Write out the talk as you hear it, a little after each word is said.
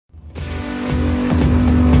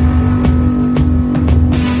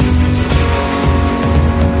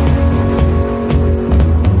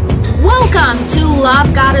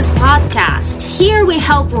Goddess podcast. Here we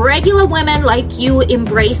help regular women like you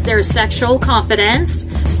embrace their sexual confidence,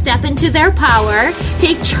 step into their power,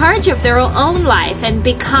 take charge of their own life, and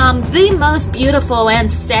become the most beautiful and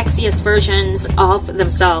sexiest versions of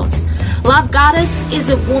themselves. Love Goddess is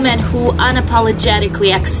a woman who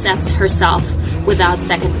unapologetically accepts herself without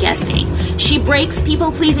second guessing. She breaks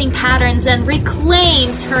people-pleasing patterns and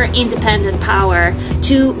reclaims her independent power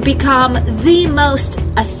to become the most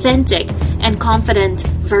authentic and confident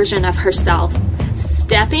version of herself.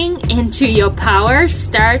 Stepping into your power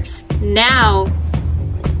starts now.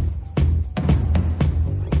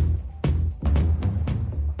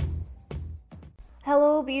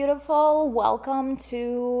 Hello, beautiful. Welcome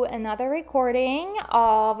to another recording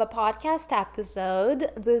of a podcast episode.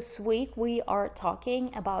 This week we are talking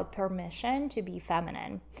about permission to be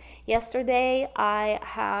feminine. Yesterday I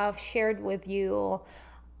have shared with you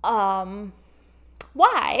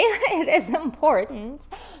why it is important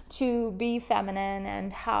to be feminine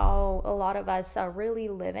and how a lot of us are really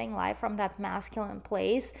living life from that masculine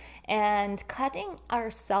place and cutting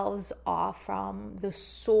ourselves off from the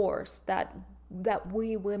source that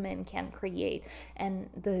we women can create and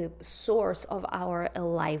the source of our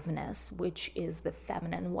aliveness, which is the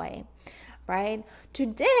feminine way, right?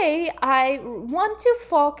 Today, I want to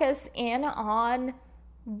focus in on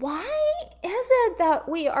why is it that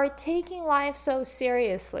we are taking life so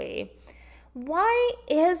seriously? Why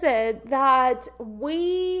is it that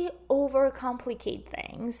we overcomplicate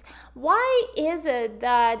things? Why is it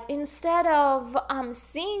that instead of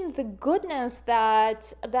seeing the goodness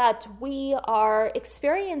that we are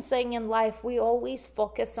experiencing in life, we always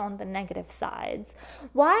focus on the negative sides?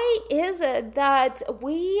 Why is it that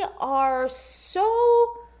we are so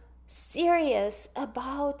serious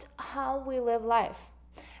about how we live life?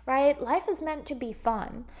 Right? Life is meant to be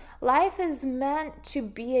fun. Life is meant to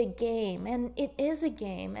be a game, and it is a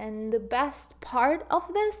game. And the best part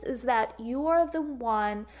of this is that you are the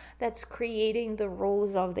one that's creating the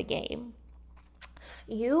rules of the game.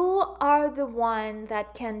 You are the one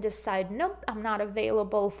that can decide, nope, I'm not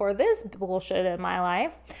available for this bullshit in my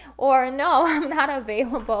life, or no, I'm not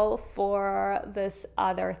available for this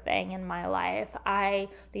other thing in my life.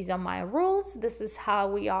 These are my rules. This is how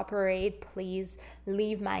we operate. Please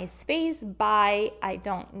leave my space. Bye. I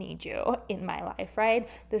don't need you in my life, right?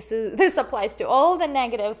 This applies to all the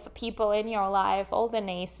negative people in your life, all the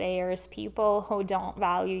naysayers, people who don't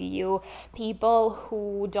value you, people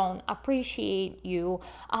who don't appreciate you,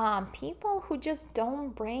 people who just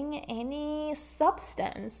don't bring any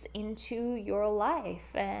substance into your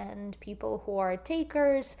life, and people who are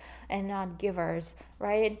takers and not givers,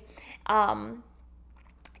 right?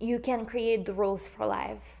 You can create the rules for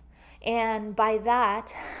life. And by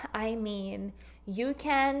that, I mean you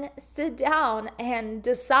can sit down and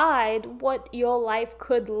decide what your life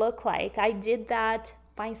could look like. I did that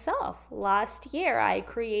myself. Last year, I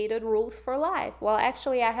created rules for life. Well,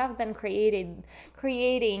 actually, I have been creating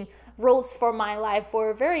rules for my life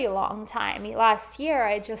for a very long time. Last year,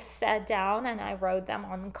 I just sat down and I wrote them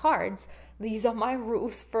on cards. These are my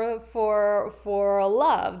rules for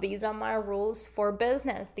love. These are my rules for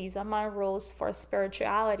business. These are my rules for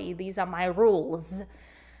spirituality. These are my rules.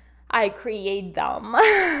 I create them.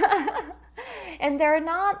 And they're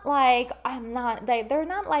not like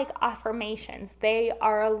affirmations. They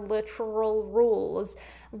are literal rules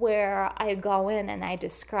where I go in and I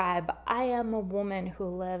describe, I am a woman who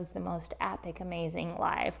lives the most epic, amazing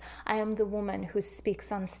life. I am the woman who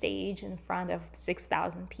speaks on stage in front of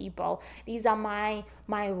 6,000 people. These are my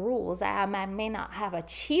rules. I may not have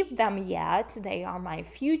achieved them yet. They are my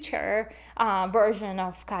future version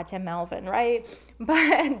of Katya Melvin, right?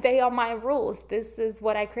 But they are my rules. This is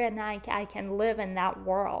what I create, and I can live in that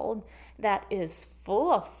world that is full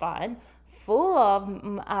of fun, full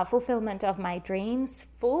of fulfillment of my dreams,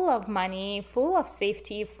 full of money, full of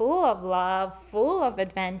safety, full of love, full of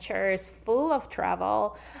adventures, full of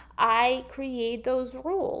travel. I create those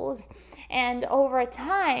rules. And over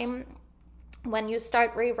time, when you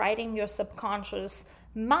start rewriting your subconscious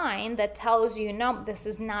mind that tells you, no, this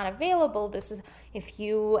is not available, and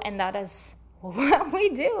that is what we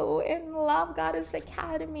do in the Love Goddess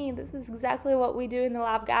Academy. This is exactly what we do in the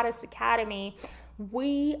Love Goddess Academy.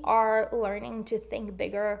 We are learning to think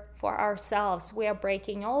bigger for ourselves. We are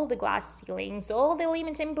breaking all the glass ceilings, all the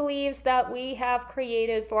limiting beliefs that we have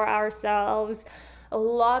created for ourselves. A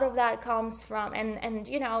lot of that comes from, and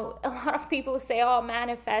you know, a lot of people say, oh,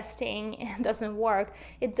 manifesting doesn't work.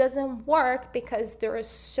 It doesn't work because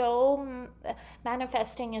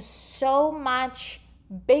manifesting is so much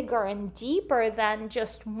bigger and deeper than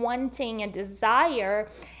just wanting a desire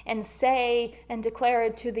and say and declare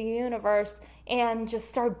it to the universe and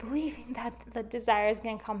just start believing that the desire is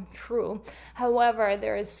going to come true. However,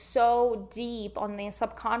 there is so deep on the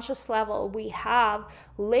subconscious level, we have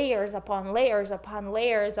layers upon layers upon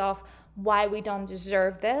layers of why we don't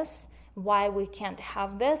deserve this, why we can't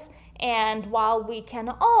have this. And while we can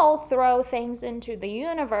all throw things into the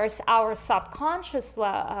universe, our subconscious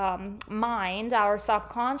mind, our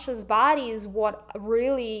subconscious body is what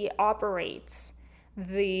really operates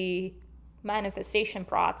the manifestation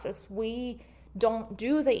process. We don't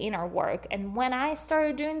do the inner work. And when I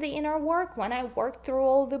started doing the inner work, when I worked through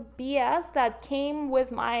all the BS that came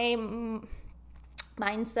with my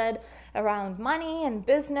mindset around money and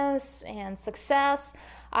business and success,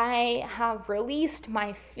 I have released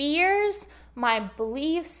my fears, my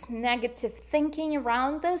beliefs, negative thinking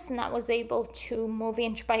around this, and I was able to move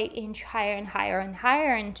inch by inch higher and higher and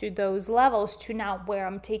higher into those levels to now where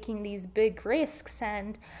I'm taking these big risks.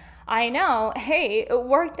 And I know, hey, it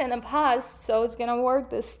worked in the past, so it's gonna work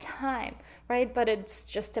this time, right? But it's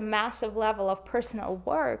just a massive level of personal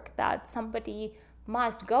work that somebody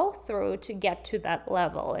must go through to get to that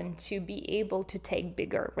level and to be able to take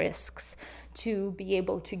bigger risks, to be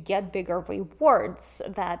able to get bigger rewards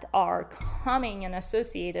that are coming and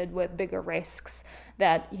associated with bigger risks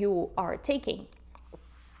that you are taking.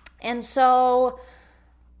 And so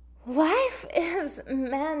life is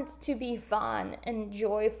meant to be fun and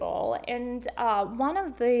joyful. And one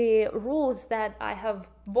of the rules that I have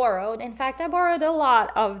borrowed, in fact, I borrowed a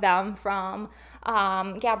lot of them from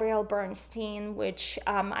Gabrielle Bernstein, which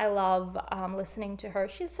I love listening to her.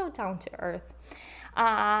 She's so down to earth.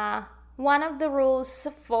 One of the rules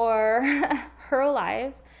for her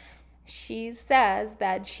life, she says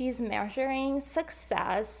that she's measuring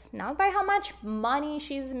success not by how much money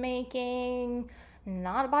she's making,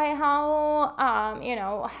 not by how,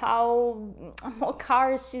 what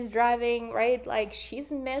cars she's driving, right? Like,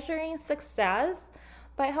 she's measuring success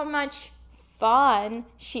by how much fun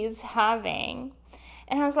she's having.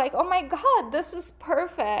 And I was like, oh my God, this is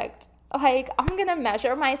perfect. Like, I'm going to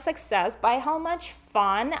measure my success by how much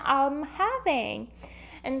fun I'm having.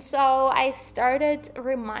 And so I started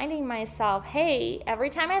reminding myself, hey, every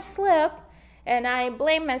time I slip, and I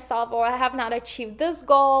blame myself, or I have not achieved this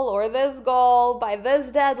goal by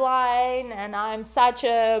this deadline, and I'm such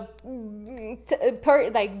a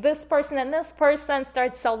this person and this person,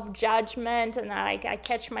 starts self-judgment, and I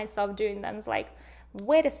catch myself doing that. It's like,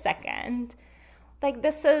 wait a second, like,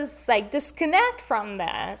 this is like, disconnect from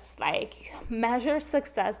this, like, measure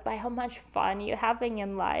success by how much fun you're having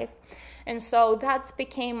in life. And so that's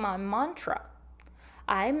became my mantra.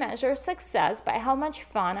 I measure success by how much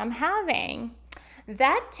fun I'm having.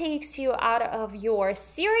 That takes you out of your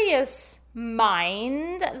serious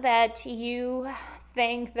mind that you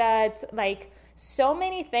think that, like, so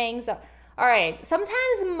many things are, all right,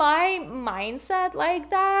 sometimes my mindset like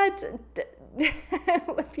that,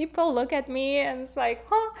 people look at me and it's like,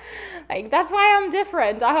 like, that's why I'm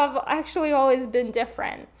different. I have actually always been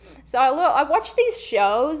different. So I watch these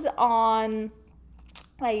shows on,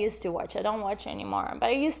 I used to watch, I don't watch anymore, but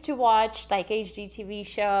I used to watch like HGTV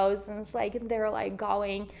shows, and it's like they're like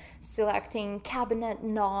selecting cabinet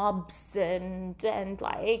knobs and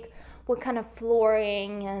like what kind of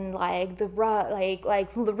flooring and like the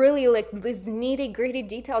like really like these nitty gritty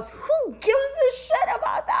details. Who gives a shit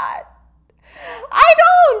about that? I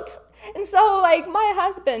don't. And so like my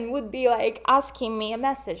husband would be like asking me a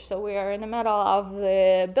message. So we are in the middle of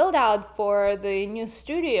the build out for the new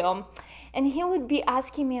studio. And he would be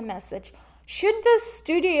asking me a message. Should the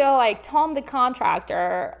studio, like Tom the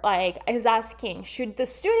contractor, like is asking, should the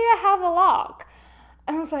studio have a lock?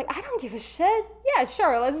 And I was like, I don't give a shit. Yeah,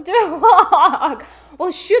 sure, let's do a lock.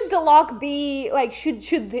 Well, should the lock be like, should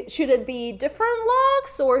it be different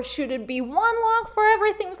locks, or should it be one lock for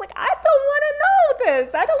everything? It's like, I don't want to know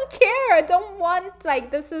this. I don't care. I don't want, like,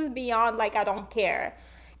 this is beyond, like, I don't care.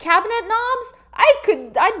 Cabinet knobs,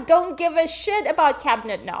 I don't give a shit about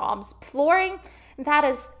cabinet knobs. Flooring, that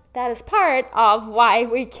is part of why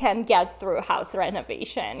we can get through house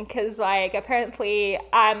renovation, because like apparently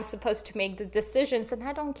I'm supposed to make the decisions and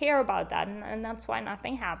I don't care about that, and that's why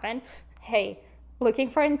nothing happened. Hey, looking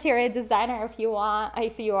for an interior designer, if you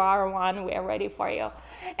are one, we are ready for you.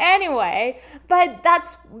 Anyway, but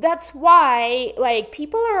that's why like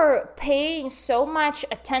people are paying so much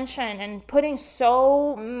attention and putting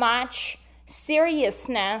so much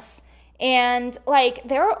seriousness, and like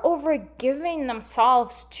they're overgiving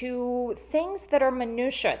themselves to things that are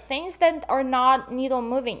minutia, things that are not needle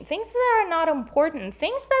moving, things that are not important,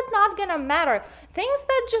 things that not gonna matter, things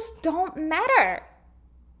that just don't matter.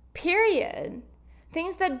 Period.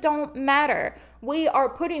 Things that don't matter. We are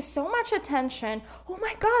putting so much attention. Oh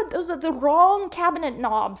my God, those are the wrong cabinet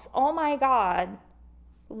knobs. Oh my God.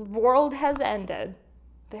 World has ended.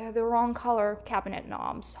 They're the wrong color cabinet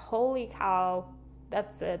knobs. Holy cow.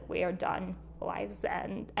 That's it. We are done. Life's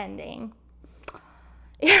ending.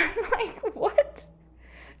 Yeah, like, what?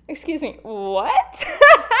 Excuse me, what?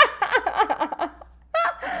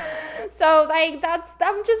 So, like,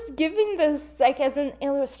 I'm just giving this, like, as an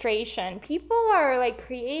illustration. People are, like,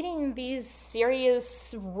 creating these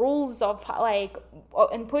serious rules of, like,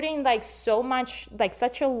 and putting, like, so much, like,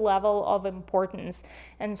 such a level of importance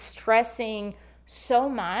and stressing so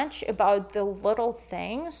much about the little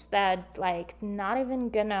things that, like, not even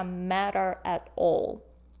gonna matter at all.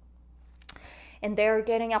 And they're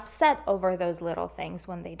getting upset over those little things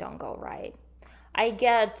when they don't go right. I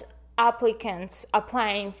get applicants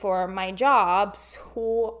applying for my jobs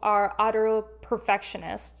who are utter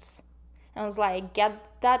perfectionists. And I was like, get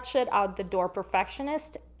that shit out the door. Perfectionism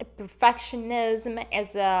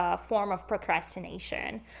is a form of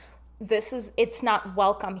procrastination. It's not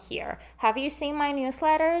welcome here. Have you seen my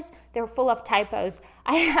newsletters? They're full of typos.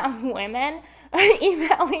 I have women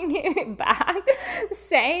emailing me back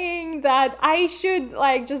saying that I should,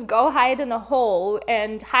 like, just go hide in a hole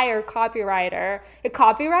and hire a copywriter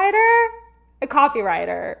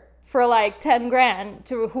for like 10 grand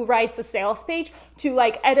who writes a sales page to,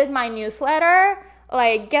 like, edit my newsletter.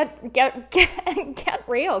 Like, get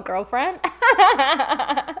real, girlfriend.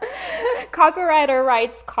 Copywriter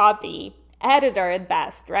writes copy, editor at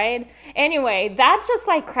best, right? Anyway, that just,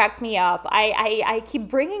 like, cracked me up. I keep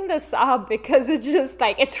bringing this up because it just,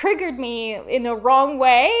 like, it triggered me in a wrong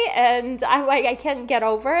way, and I can't get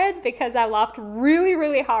over it because I laughed really,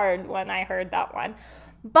 really hard when I heard that one.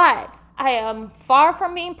 But I am far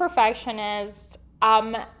from being perfectionist.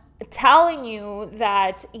 Telling you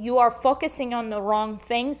that you are focusing on the wrong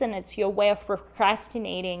things and it's your way of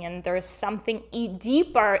procrastinating, and there's something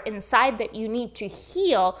deeper inside that you need to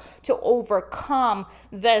heal to overcome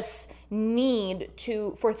this need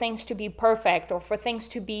for things to be perfect, or for things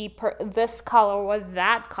to be this color or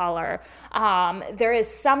that color. There is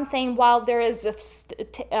something, while there is a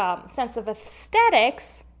sense of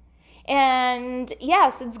aesthetics, and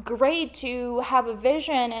yes, it's great to have a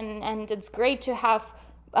vision, and it's great to have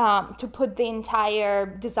to put the entire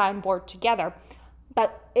design board together.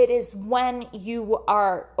 But it is when you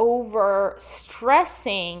are over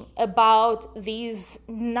stressing about these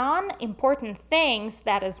non-important things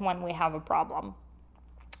that is when we have a problem.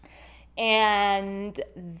 And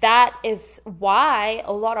that is why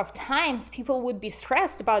a lot of times people would be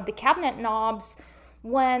stressed about the cabinet knobs,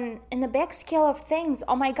 when in the big scale of things,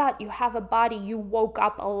 oh my God, you have a body, you woke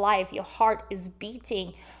up alive, your heart is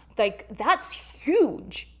beating. Like, that's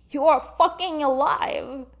huge. You are fucking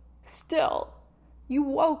alive still. You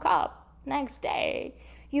woke up next day.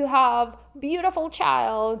 You have beautiful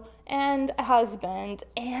child and a husband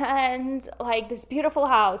and, like, this beautiful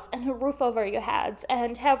house and a roof over your heads.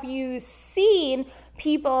 And have you seen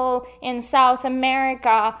people in South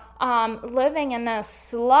America living in a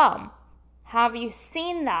slum? Have you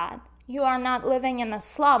seen that? You are not living in a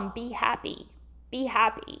slum. Be happy. Be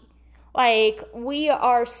happy. Like, we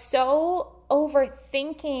are so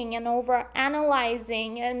overthinking and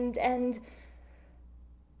overanalyzing and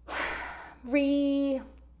we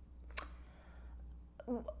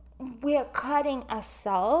are cutting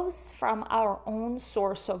ourselves from our own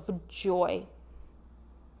source of joy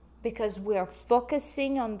because we are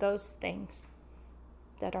focusing on those things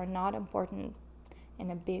that are not important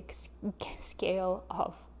in a big scale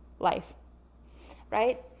of life,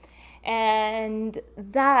 right? And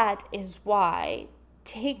that is why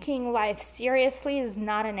taking life seriously is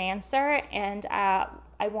not an answer. And I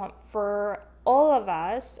want for all of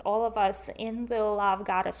us in the Love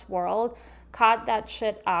Goddess world, cut that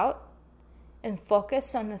shit out and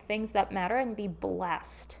focus on the things that matter and be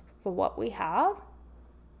blessed for what we have,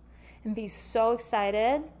 and be so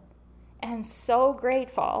excited and so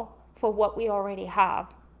grateful for what we already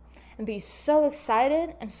have, and be so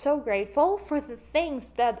excited and so grateful for the things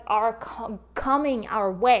that are coming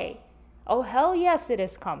our way. Oh, hell yes, it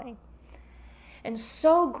is coming. And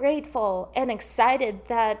so grateful and excited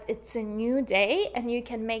that it's a new day and you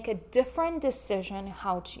can make a different decision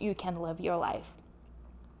how you can live your life.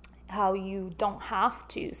 How you don't have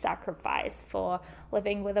to sacrifice for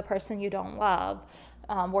living with a person you don't love,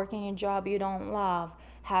 working a job you don't love,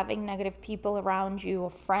 having negative people around you or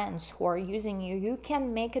friends who are using you. You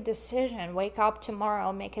can make a decision. Wake up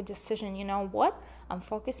tomorrow, make a decision. You know what? I'm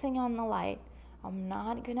focusing on the light. I'm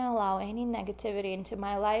not going to allow any negativity into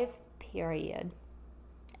my life, period.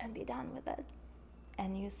 And be done with it.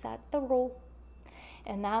 and you set a rule.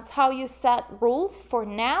 And that's how you set rules for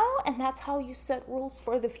now, and that's how you set rules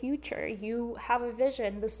for the future. You have a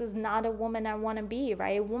vision. This is not a woman I want to be,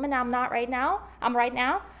 right? A woman I'm not right now.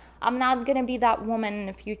 I'm not going to be that woman in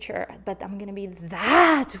the future, but I'm going to be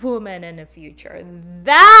that woman in the future.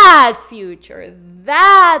 That future,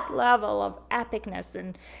 that level of epicness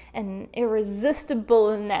and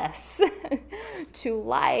irresistibleness to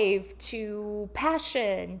life, to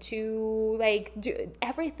passion, to do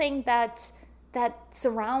everything that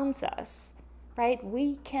surrounds us, right?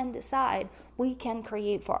 We can decide, we can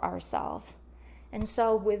create for ourselves. And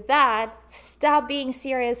so with that, stop being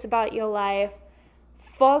serious about your life.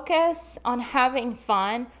 Focus on having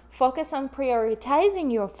fun. Focus on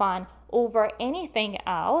prioritizing your fun over anything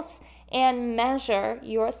else, and measure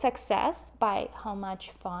your success by how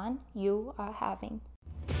much fun you are having.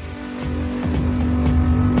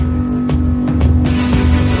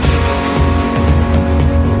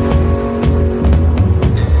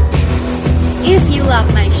 If you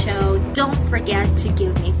love my show, don't forget to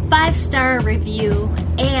give me 5-star review,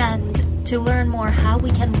 and to learn more how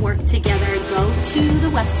we can work together, go to the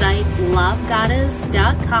website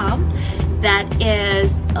lovegoddess.com. That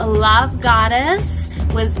is Love Goddess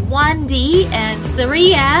with 1D and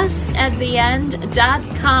 3S at the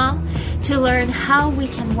end.com, to learn how we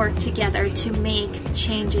can work together to make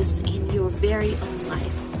changes in your very own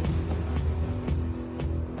life.